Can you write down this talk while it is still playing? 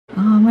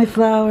my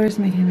flowers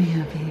making me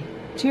happy.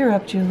 Cheer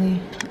up, Julie.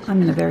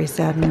 I'm in a very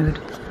sad mood.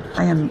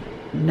 I am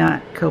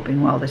not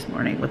coping well this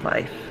morning with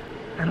life.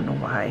 I don't know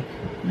why.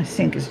 My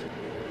sink is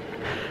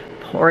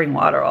pouring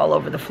water all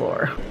over the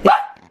floor.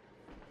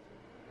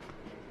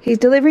 He's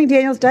delivering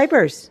Daniel's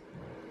diapers.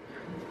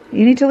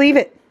 You need to leave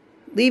it.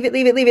 Leave it,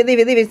 leave it, leave it, leave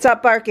it, leave it.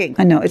 Stop barking.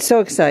 I know, it's so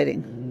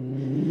exciting.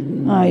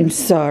 I'm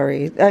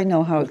sorry. I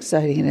know how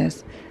exciting it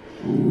is.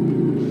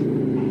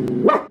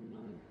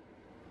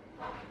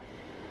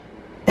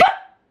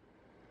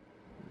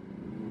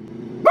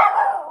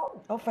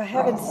 Oh, for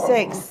heaven's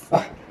sakes.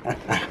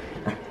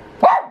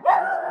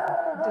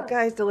 The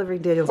guy's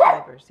delivering Daniel's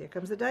diapers. Here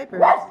comes the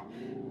diapers.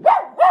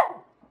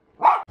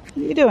 What are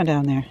you doing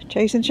down there?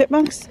 Chasing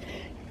chipmunks?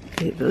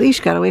 The leash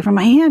got away from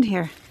my hand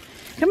here.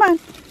 Come on.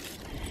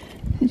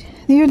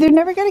 They're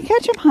never going to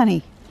catch them,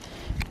 honey.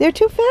 They're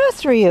too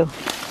fast for you.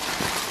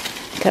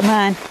 Come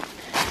on.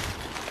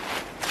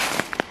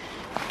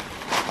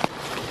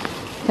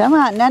 Come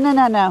on. No, no,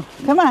 no, no.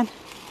 Come on.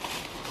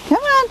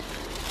 Come on.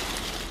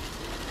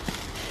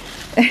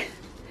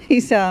 He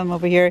saw him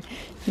over here.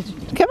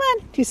 Come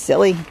on. You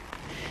silly.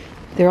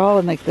 They're all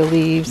in like the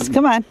leaves.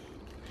 Come on.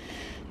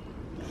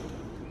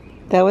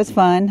 That was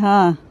fun,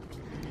 huh?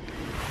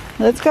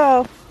 Let's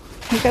go.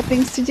 We got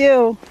things to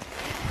do.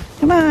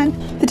 Come on.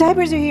 The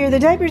diapers are here. The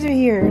diapers are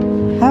here.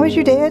 How was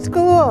your day at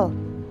school?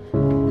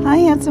 Hi,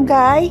 handsome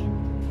guy.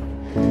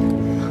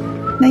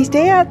 Nice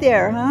day out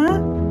there, huh?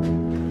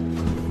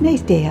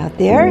 Nice day out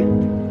there.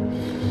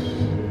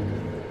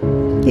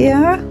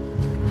 Yeah?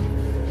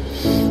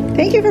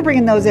 Thank you for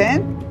bringing those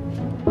in.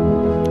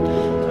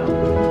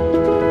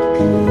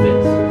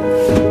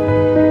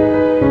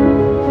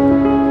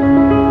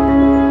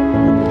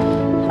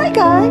 Hi,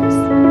 guys.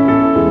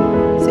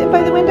 Sitting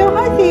by the window.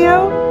 Hi,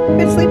 Theo.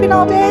 Been sleeping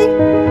all day?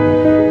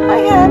 Hi,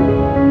 Hen.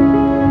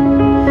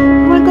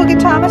 You want to go get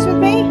Thomas with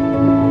me?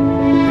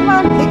 Come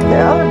on. I think the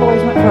other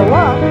boys went for a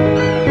walk.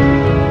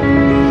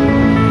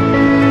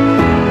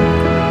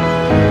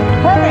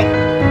 Hurry.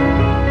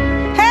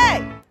 Hey!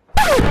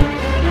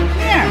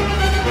 Here.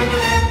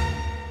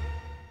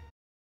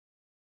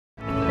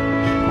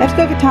 Let's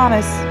go get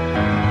Thomas.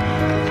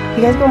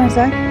 You guys going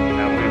inside? No,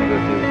 we're gonna go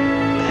to.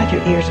 God,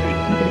 your ears are.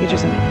 I'm gonna get you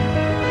something.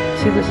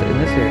 See this in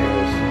this area.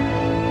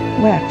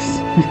 Wax.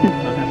 I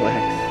don't have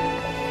wax.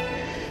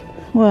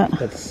 What?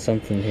 That's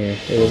something here.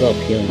 It was all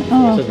peeling.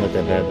 Oh. This doesn't look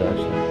that bad though,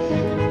 actually.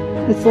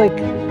 It's like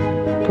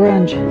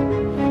grunge.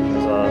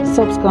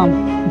 Soap scum.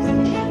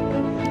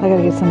 I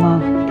gotta get some,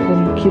 get a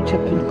new Q-tip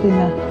and clean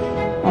the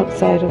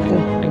outside of the... I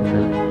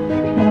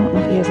don't know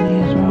if he has any in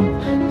his room.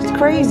 It's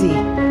crazy.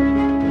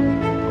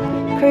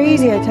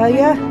 Crazy, I tell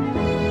ya.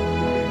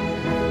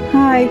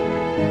 Hi.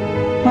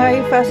 Why are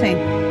you fussing?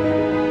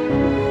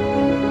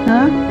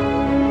 Huh?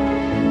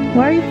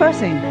 Why are you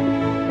fussing?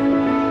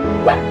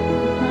 Huh?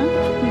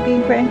 You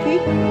being cranky?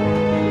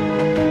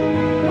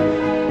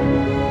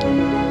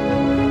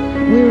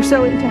 We were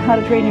so into How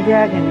to Train Your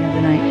Dragon the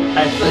other night.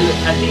 I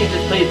think you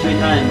just played 3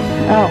 times.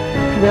 Oh,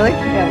 really?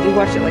 Yeah, we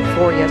watched it like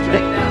 4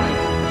 yesterday.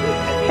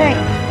 Hey. I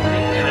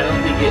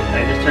don't think it.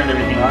 I just turned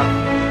everything off.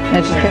 And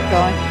it just kept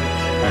going.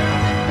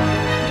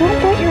 Don't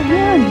bite your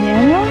hand,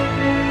 Daniel.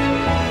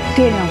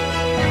 Daniel,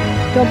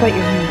 don't bite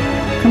your hand.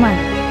 Come on.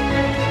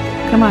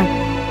 Come on.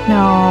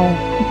 No.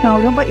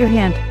 No, don't bite your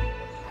hand.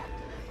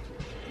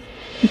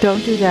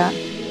 Don't do that.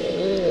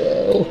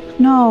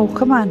 No,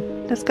 come on.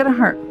 That's gonna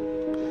hurt.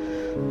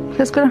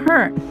 That's gonna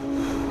hurt.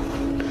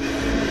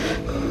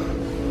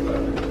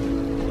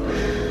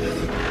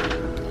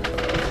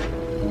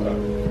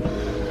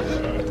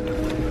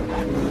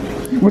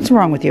 What's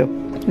wrong with you?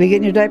 Are you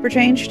getting your diaper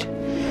changed?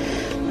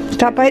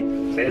 Stop bite.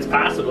 It's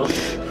possible.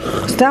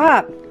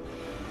 Stop.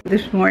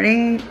 This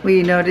morning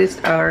we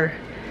noticed our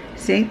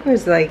sink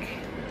was like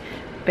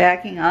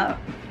backing up.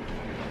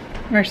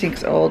 Our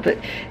sink's old, but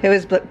it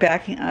was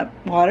backing up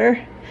water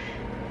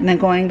and then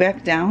going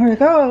back down. We're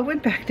like, oh, it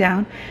went back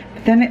down.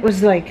 But then it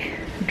was like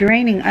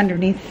draining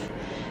underneath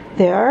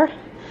there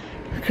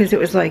because it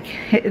was like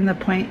hitting the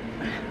point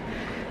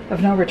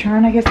of no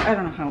return, I guess. I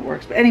don't know how it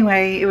works. But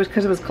anyway, it was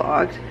because it was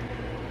clogged.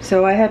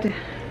 So I had to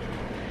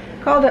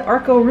call the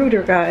Arco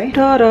Rooter guy.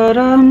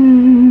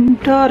 Da-da-dum,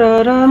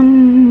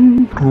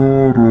 da-da-dum.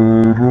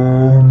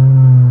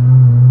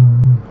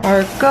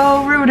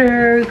 Arco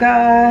Rooter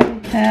guy.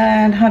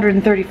 And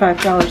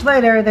 $135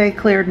 later, they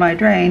cleared my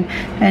drain.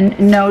 And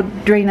no,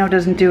 Drano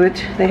doesn't do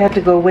it. They have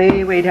to go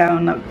way, way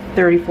down, like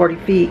 30, 40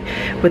 feet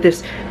with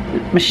this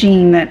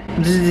machine that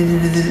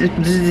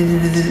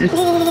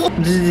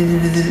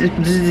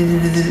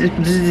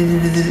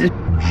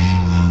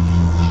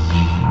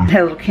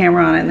had a little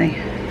camera on it, and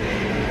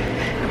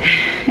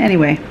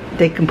anyway,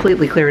 they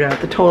completely cleared out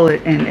the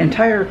toilet and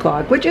entire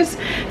clog, which is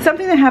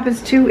something that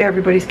happens to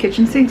everybody's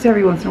kitchen sinks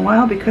every once in a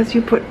while because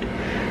you put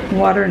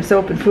water and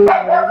soap and food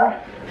or whatever.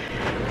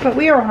 But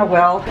we are on a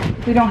well.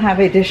 We don't have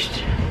a dish.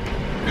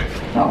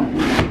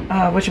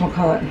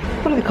 Whatchamacallit?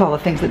 What do they call the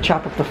things that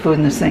chop up the food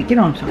in the sink? You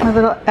know what I'm talking about.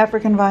 My little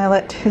African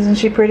violet. Isn't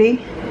she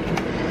pretty?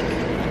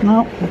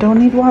 No, don't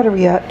need water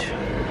yet.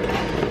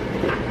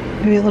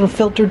 Maybe a little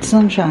filtered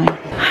sunshine.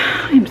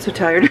 I'm so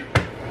tired.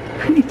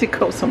 I need to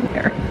go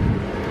somewhere.